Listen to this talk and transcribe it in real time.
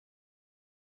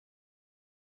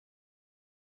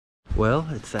Well,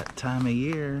 it's that time of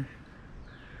year.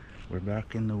 We're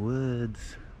back in the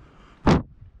woods.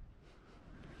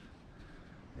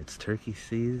 It's turkey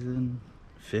season.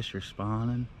 Fish are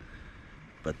spawning,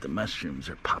 but the mushrooms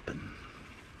are popping.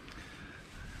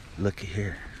 Looky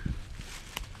here.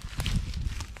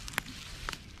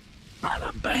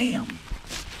 Bada bam!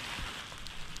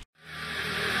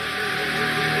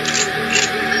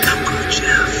 Uncle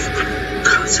Jeff,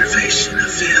 conservation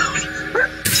of film.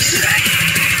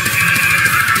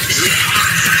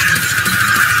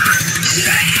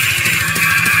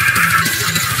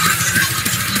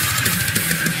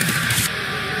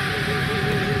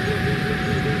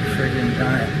 Friggin'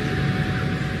 giant.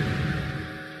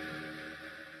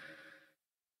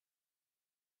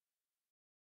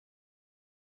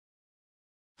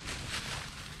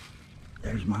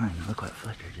 There's mine. Look what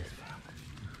Fletcher just found.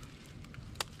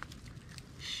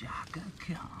 Shaka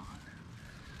Khan.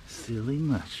 Silly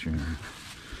mushroom.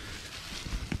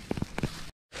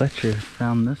 Fletcher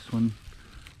found this one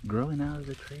growing out of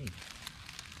the tree. Isn't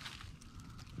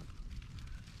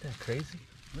that crazy?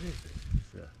 What is this?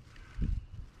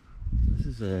 This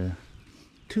is a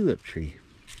tulip tree.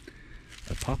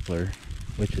 A poplar,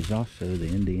 which is also the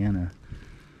Indiana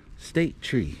state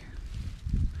tree.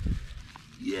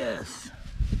 Yes!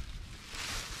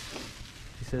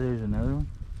 You said there's another one?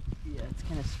 Yeah, it's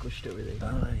kind of squished over there.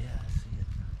 Oh yeah, I see it.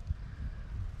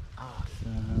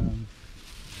 Awesome.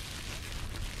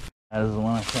 That is the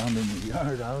one I found in the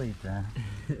yard. I'll eat that.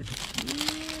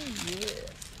 Yeah.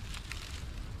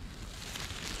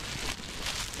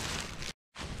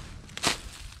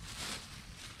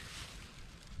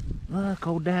 Look,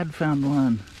 old Dad found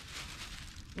one.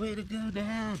 Way to go,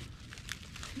 Dad.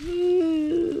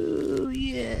 Ooh,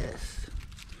 yes.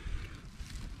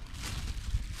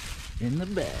 In the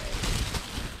bag.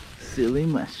 Silly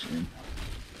mushroom.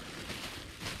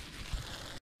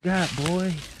 Got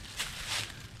boy.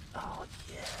 Oh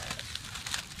yeah.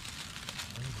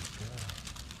 Way to go.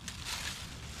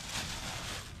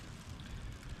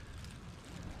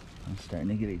 I'm starting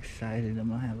to get excited. I'm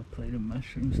gonna have a plate of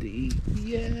mushrooms to eat.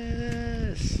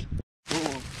 Yes.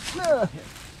 Oh, no.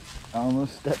 I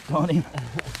almost stepped on him.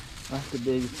 That's the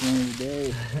biggest one of the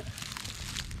day.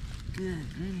 Good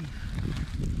grief.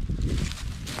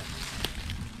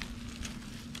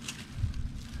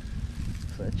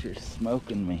 Fletcher's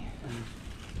smoking me.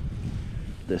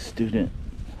 The student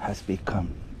has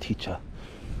become teacher.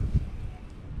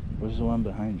 Where's the one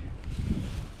behind you?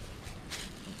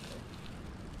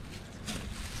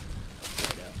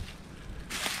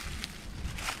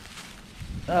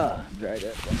 Ah, dried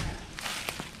up one.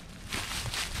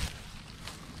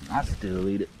 I still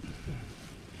eat it.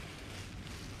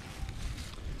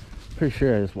 Pretty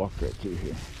sure I just walked right through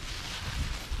here.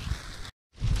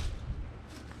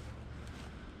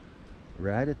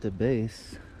 Right at the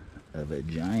base of a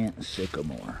giant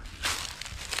sycamore.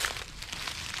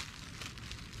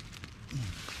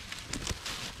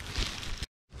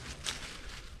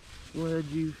 What'd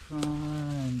you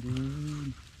find,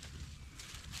 dude?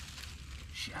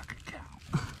 Shaka cow.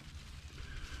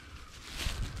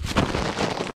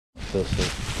 I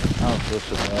don't feel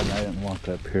so bad. I didn't walk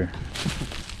up here.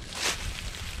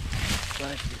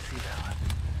 Glad you see that one.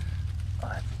 Oh,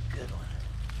 that's a good one.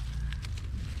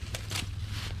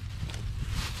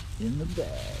 In the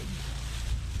bag.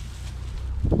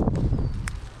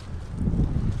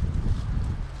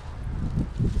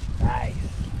 Nice.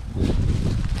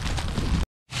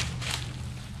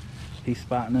 He's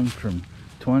spotting them from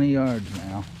 20 yards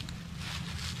now.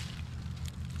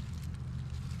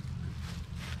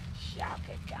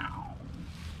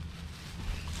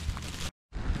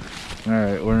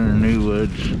 Alright, we're in the new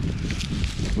woods.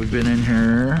 We've been in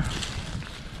here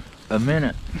a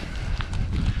minute.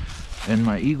 And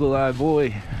my eagle eye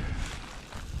boy,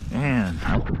 man,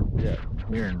 yeah,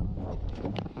 here.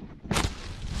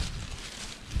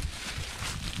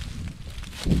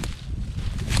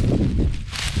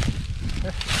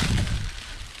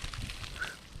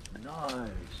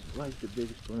 Nice, like the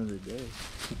biggest one of the day.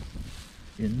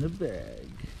 In the bag.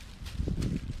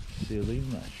 Silly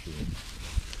mushroom.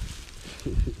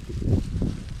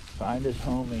 Find his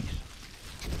homies.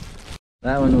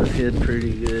 That one was hid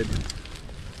pretty good.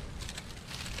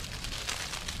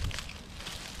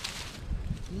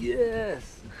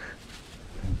 Yes!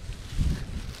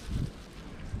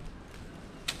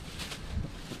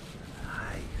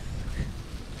 Nice.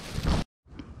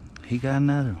 He got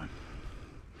another one.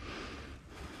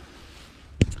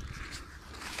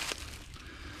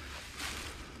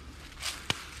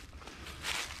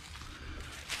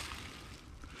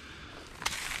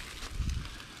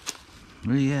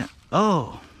 Where you at?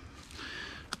 Oh!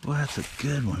 Well, that's a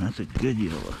good one. That's a good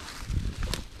yellow.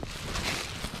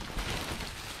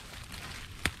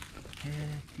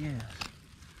 Heck yes.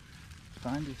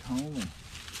 Find his homie.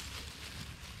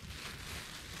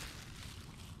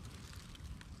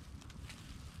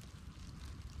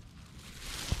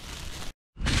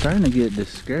 Starting to get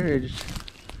discouraged.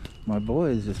 My boy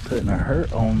is just putting a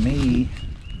hurt on me.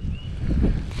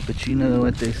 But you know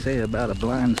what they say about a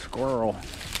blind squirrel.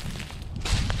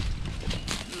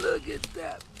 Look at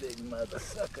that big mother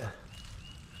sucker.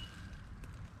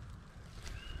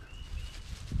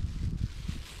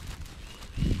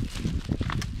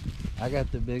 I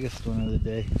got the biggest one of the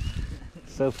day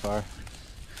so far.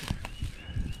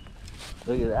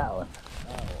 Look at that one.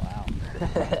 Oh, wow.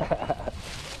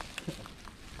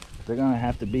 They're gonna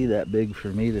have to be that big for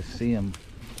me to see them,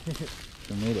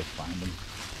 for me to find them.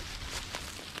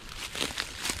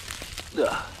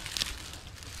 Ugh.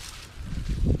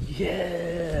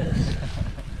 Yes!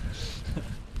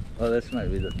 Oh, this might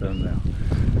be the thumbnail.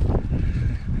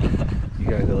 You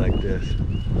gotta go like this.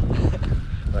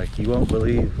 Like, you won't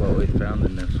believe what we found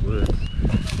in this woods.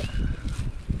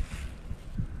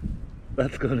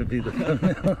 That's gonna be the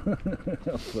thumbnail.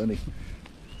 How funny.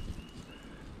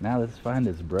 Now let's find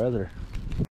his brother.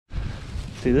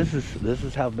 See, this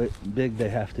is how big they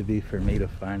have to be for me to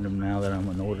find them now that I'm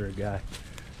an older guy.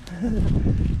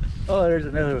 Oh, there's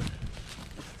another one.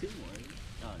 There's 2 more.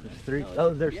 Oh, no. There's 3. No,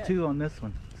 Oh, there's yeah. 2 on this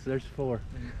one. So there's 4.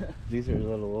 These are a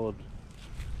little old.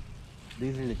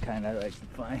 These are the kind I like to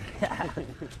find.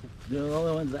 They're the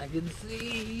only ones I can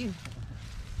see.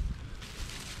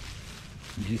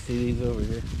 Did you see these over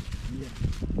here? Yeah.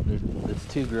 There's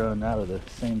 2 growing out of the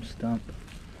same stump.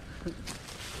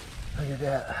 Look at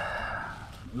that.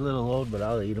 A little old, but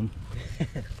I'll eat them.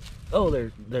 Oh,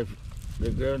 they're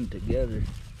growing together.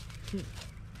 Let's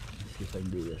see if I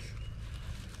can do this.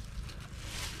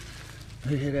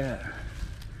 Look at that.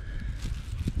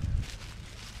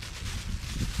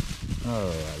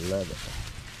 Oh, I love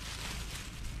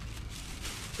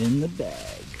it. In the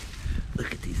bag.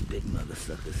 Look at these big mother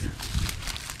suckers.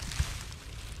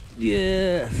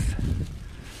 Yes.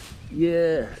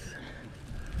 Yes.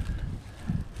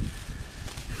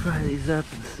 Fry these up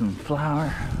in some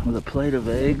flour with a plate of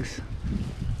eggs.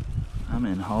 I'm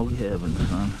in hog heaven,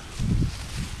 son.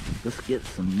 Let's get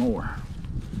some more.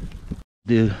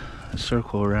 Do a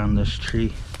circle around this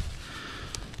tree.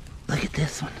 Look at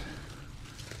this one.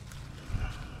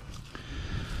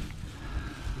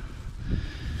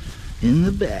 In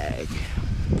the bag.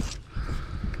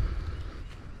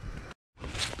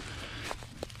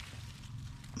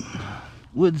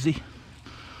 Woodsy.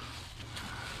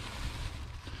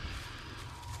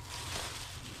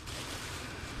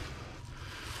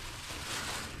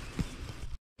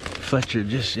 Fletcher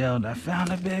just yelled, "I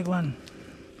found a big one."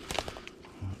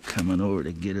 I'm coming over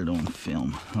to get it on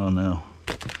film. Oh no.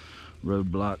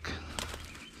 Roadblock.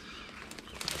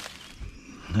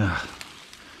 Ugh.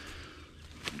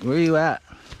 Where are you at?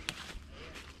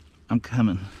 I'm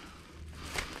coming.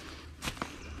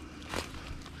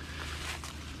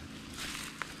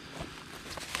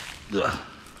 Ugh.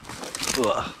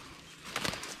 Ugh.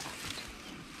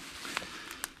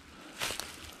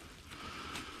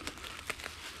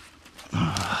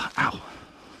 Ow.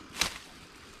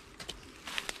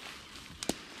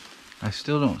 I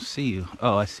still don't see you.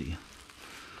 Oh, I see you.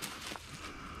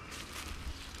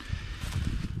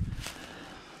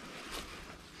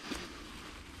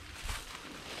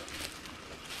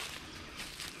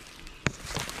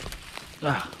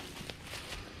 Ah.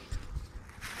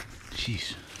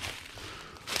 Jeez.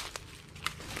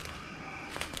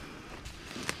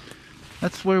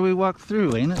 That's where we walked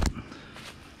through, ain't it?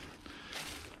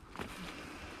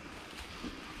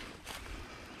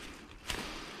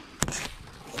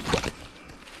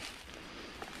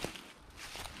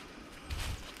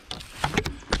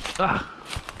 Ah.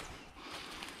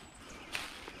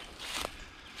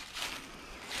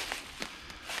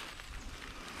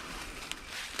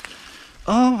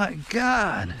 Oh my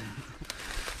God.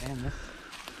 Man, this...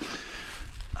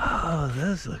 Oh,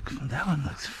 that one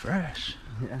looks fresh.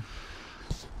 Yeah.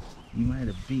 You might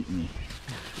have beat me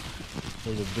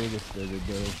for the biggest of the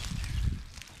day.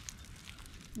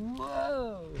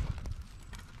 Whoa!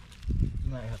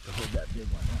 You might have to hold that big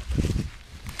one up.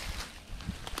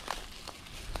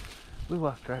 We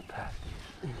walked right past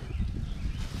these.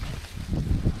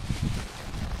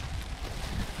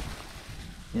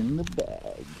 In the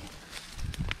bag.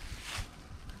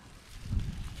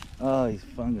 Oh, he's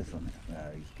fungus on it.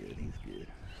 Oh, he's good, he's good.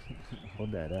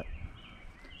 Hold that up.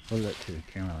 Hold that to the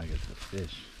camera like it's a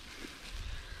fish.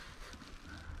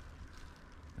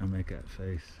 I'll make that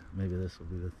face. Maybe this will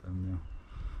be the thumbnail.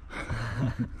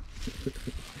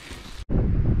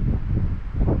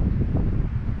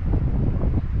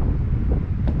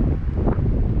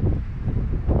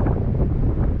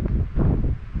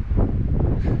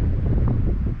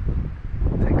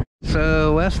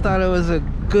 So Wes thought it was a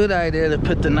good idea to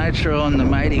put the nitro on the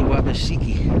mighty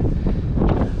Wabashiki.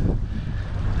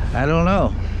 I don't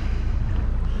know.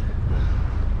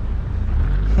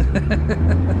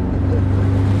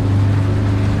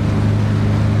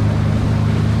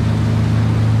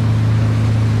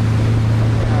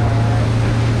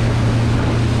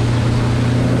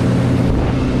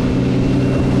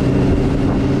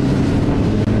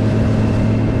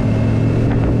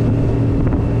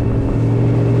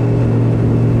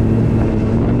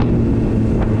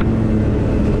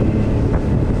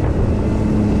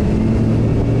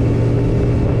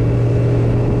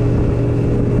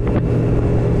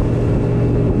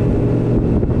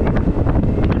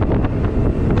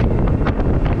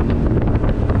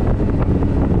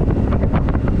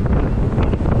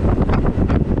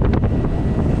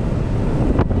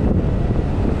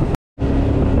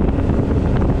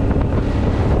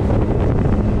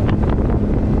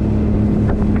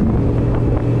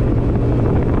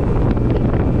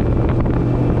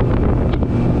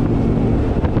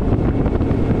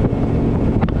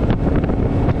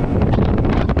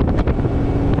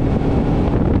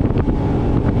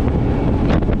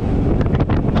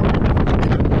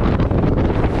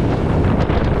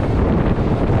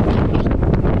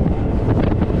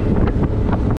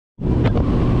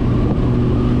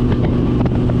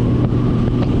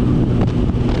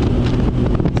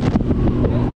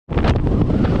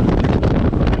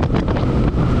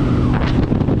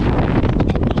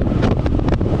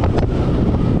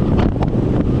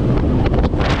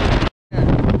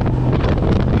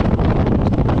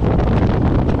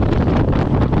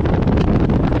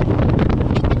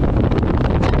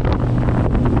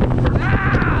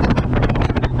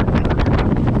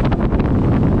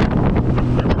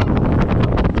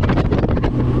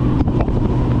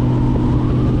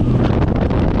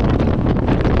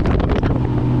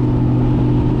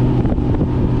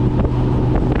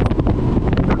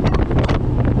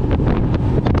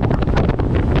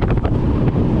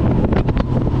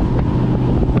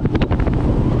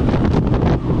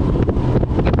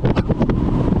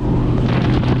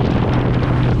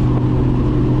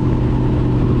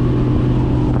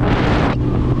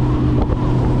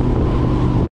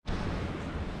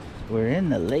 We're in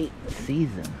the late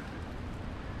season.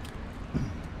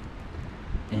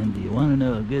 And do you want to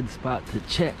know a good spot to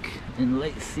check in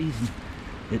late season?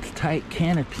 It's tight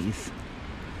canopies,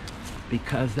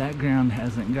 because that ground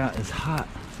hasn't got as hot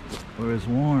or as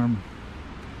warm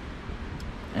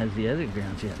as the other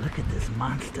grounds yet. Look at this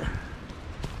monster.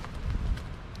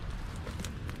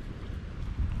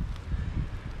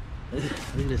 Look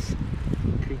at this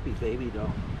creepy baby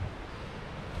doll.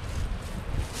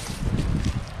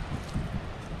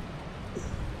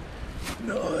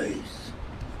 Nice.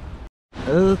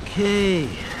 Okay,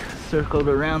 circled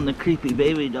around the creepy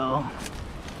baby doll.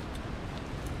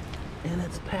 And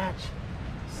it's Patch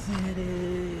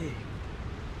City.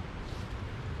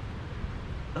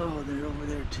 Oh, they're over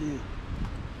there too.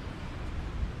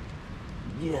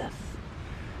 Yes.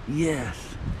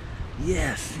 Yes.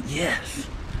 Yes. Yes.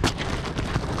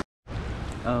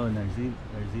 Oh, and there's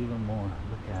even more.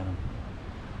 Look at them.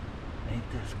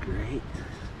 Ain't this great?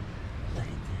 Look at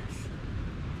this.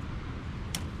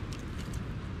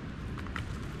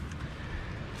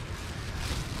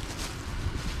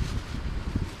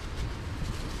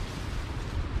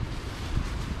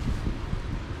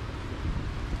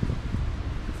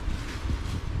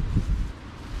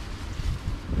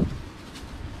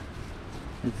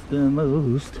 It's the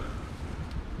most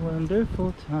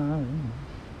wonderful time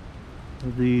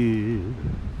of the year.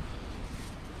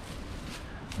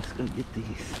 Let's go get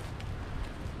these.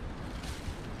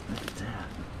 Look at that.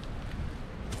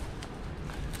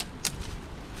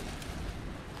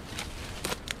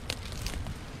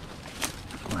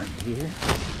 One here.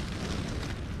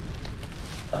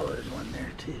 Oh, there's one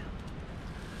there too.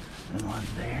 And one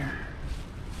there.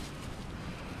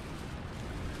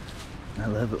 I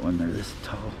love it when they're this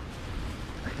tall.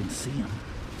 I can see them.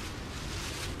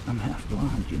 I'm half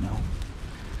blind, you know.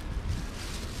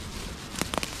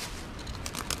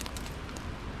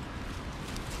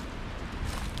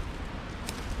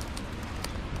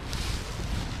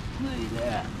 Look at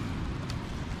that.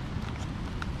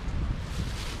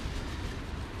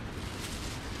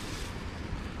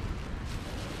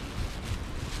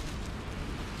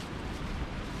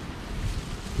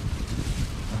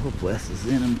 I hope Wes is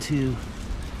in them too.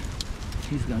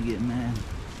 He's gonna get mad.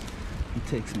 He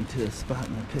takes me to a spot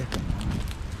and I pick him.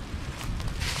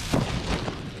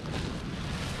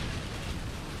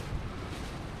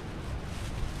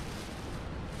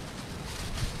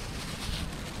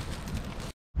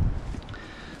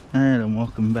 Alright, I'm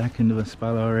walking back into a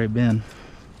spot I've already been.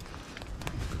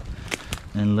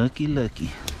 And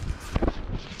looky.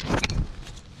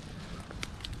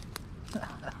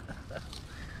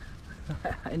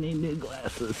 I need new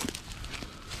glasses.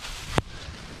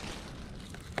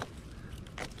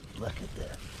 Look at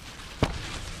that.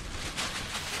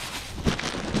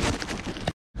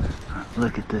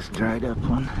 Look at this dried up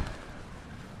one.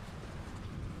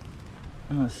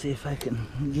 I'm gonna see if I can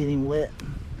get him wet.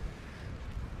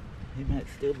 He might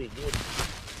still be good.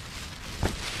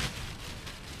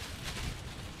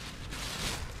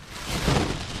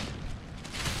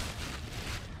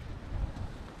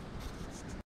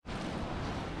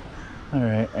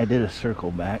 Alright, I did a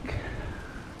circle back.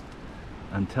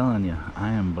 I'm telling you,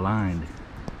 I am blind.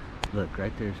 Look,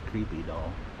 right there's Creepy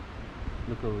Doll.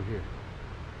 Look over here.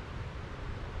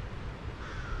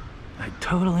 I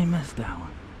totally missed that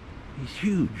one. He's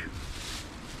huge.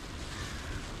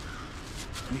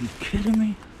 Are you kidding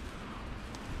me?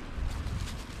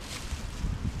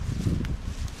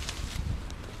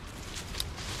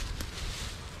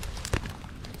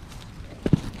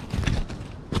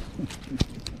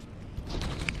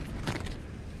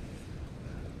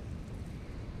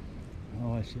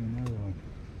 Oh, I see another one.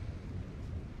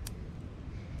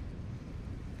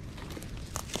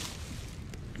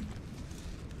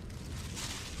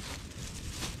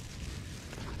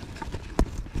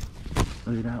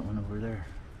 Look at that one over there.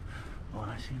 Oh,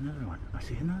 and I see another one. I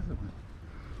see another one.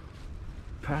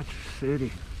 Patch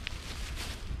City.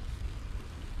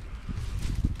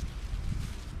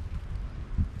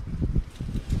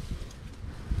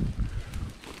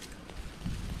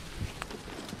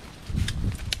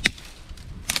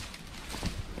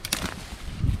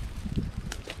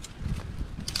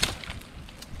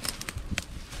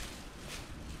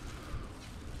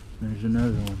 There's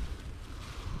another one.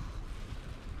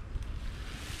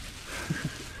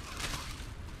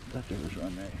 Thought there was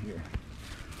one right here.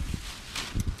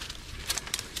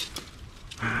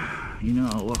 You know,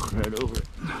 I'll walk right over it.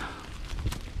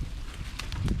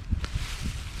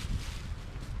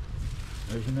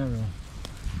 There's another one.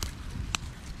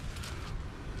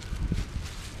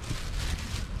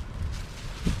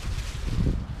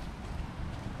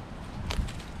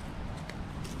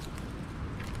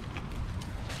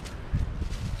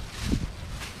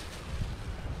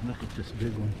 Look at this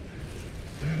big one.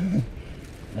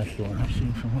 That's the one I've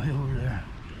seen from way over there.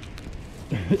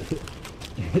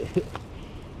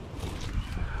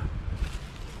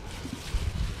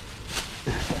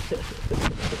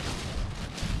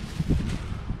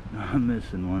 I'm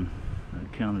missing one.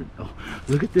 I counted. Oh,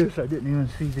 look at this. I didn't even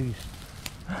see these.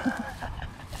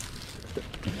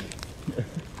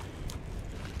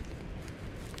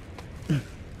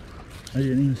 I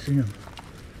didn't even see them.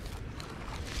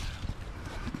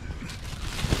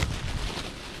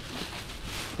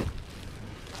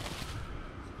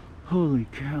 Holy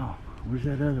cow. Where's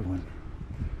that other one?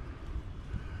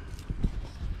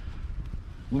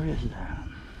 Where is that?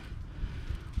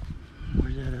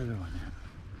 Where's that other one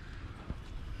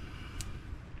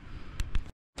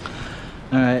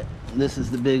at? Alright, this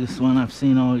is the biggest one I've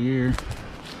seen all year.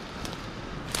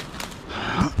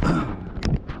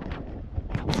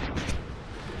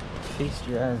 Feast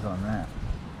your eyes on that.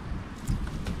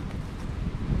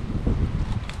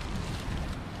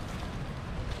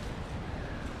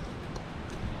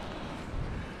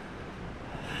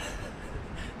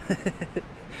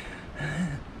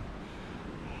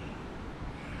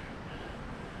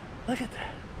 Look at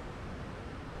that.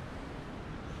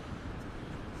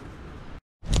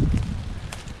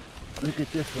 Look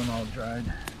at this one all dried.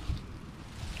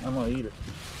 I'm gonna eat it.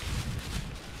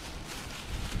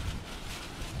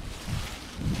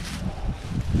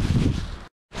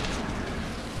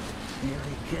 Here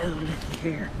we go, look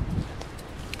here.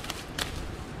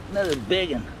 Another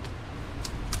big one.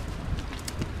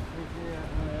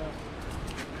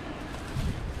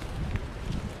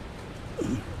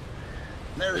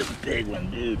 Another big one,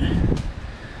 dude.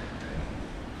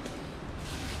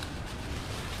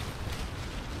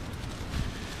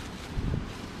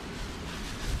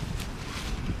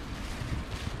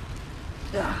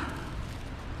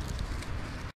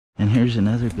 And here's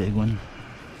another big one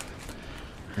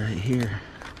right here.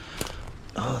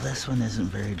 Oh, this one isn't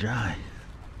very dry.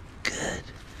 Good.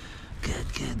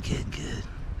 Good, good, good, good.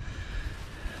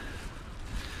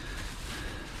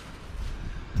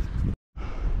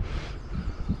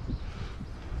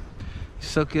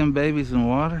 Soak in babies in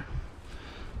water.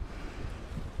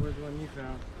 Where's the one you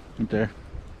found? Right there.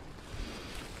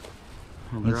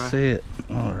 Let's see it.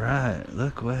 All right,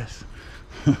 look, Wes.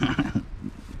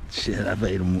 Shit, I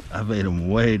made them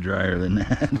way drier than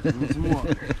that. Need some more.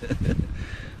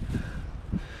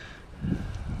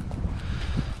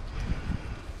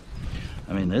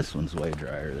 I mean, this one's way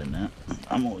drier than that.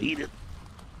 I'm gonna eat it.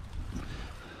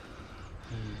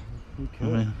 I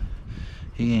mean,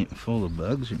 he ain't full of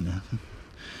bugs or nothing.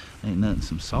 Ain't nothing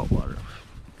some salt water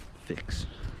fix.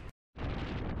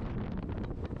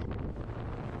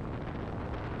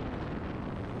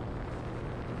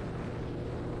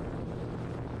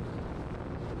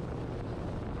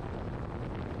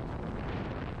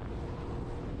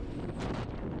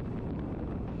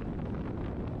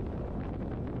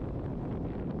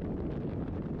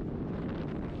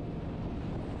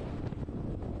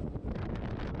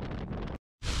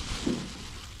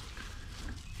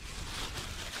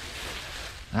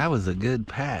 That was a good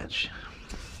patch.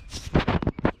 Look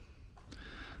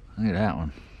at that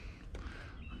one.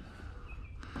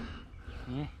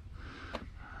 Yeah.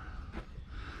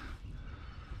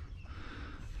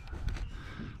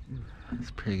 It's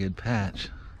a pretty good patch.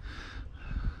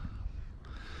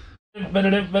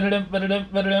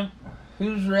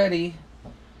 Who's ready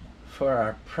for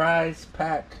our prize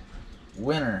pack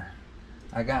winner?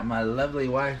 I got my lovely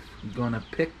wife gonna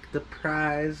pick the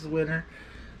prize winner.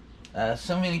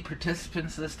 So many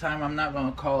participants this time, I'm not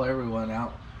going to call everyone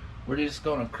out. We're just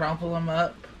going to crumple them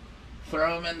up,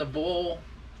 throw them in the bowl,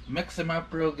 mix them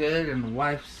up real good, and the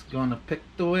wife's going to pick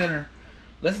the winner.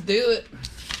 Let's do it.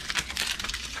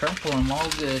 Crumple them all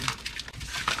good.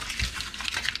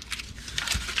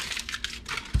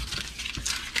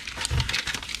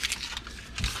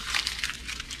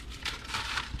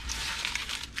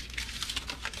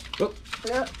 Oh,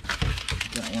 yeah.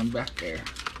 Got one back there.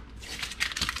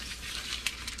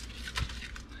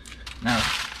 Now,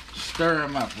 stir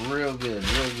them up real good,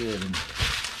 and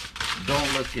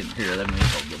don't look in here. Let me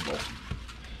hold the bowl.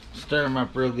 Stir them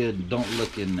up real good and don't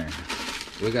look in there.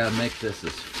 We gotta make this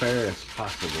as fair as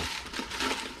possible.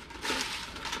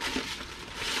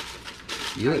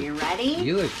 Are you ready?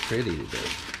 You look pretty today.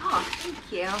 Oh,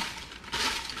 thank you.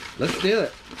 Let's do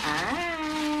it.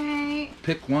 Alright.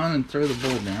 Pick one and throw the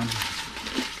bowl down.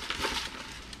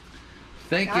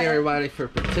 Thank you everybody for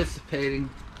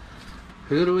participating.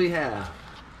 Who do we have?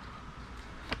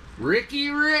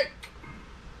 Ricky Rick!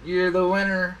 You're the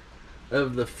winner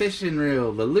of the fishing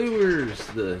reel, the lures,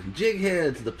 the jig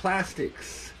heads, the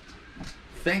plastics.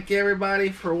 Thank you everybody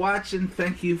for watching.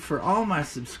 Thank you for all my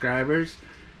subscribers.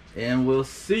 And we'll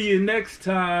see you next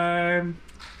time.